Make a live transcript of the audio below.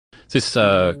This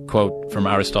quote from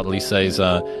Aristotle, he says,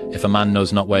 if a man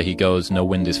knows not where he goes, no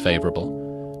wind is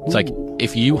favorable. It's like,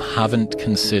 if you haven't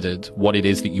considered what it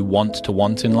is that you want to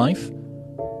want in life,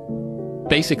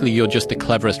 basically you're just the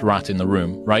cleverest rat in the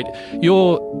room, right?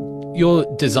 Your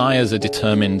desires are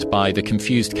determined by the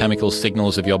confused chemical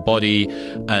signals of your body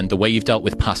and the way you've dealt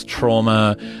with past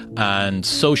trauma and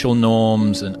social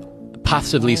norms and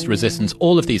paths of least resistance,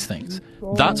 all of these things.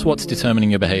 That's what's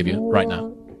determining your behavior right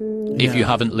now, if you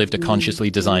haven't lived a consciously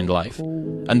designed life.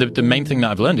 And the main thing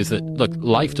that I've learned is that, look,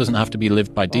 life doesn't have to be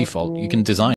lived by default. You can design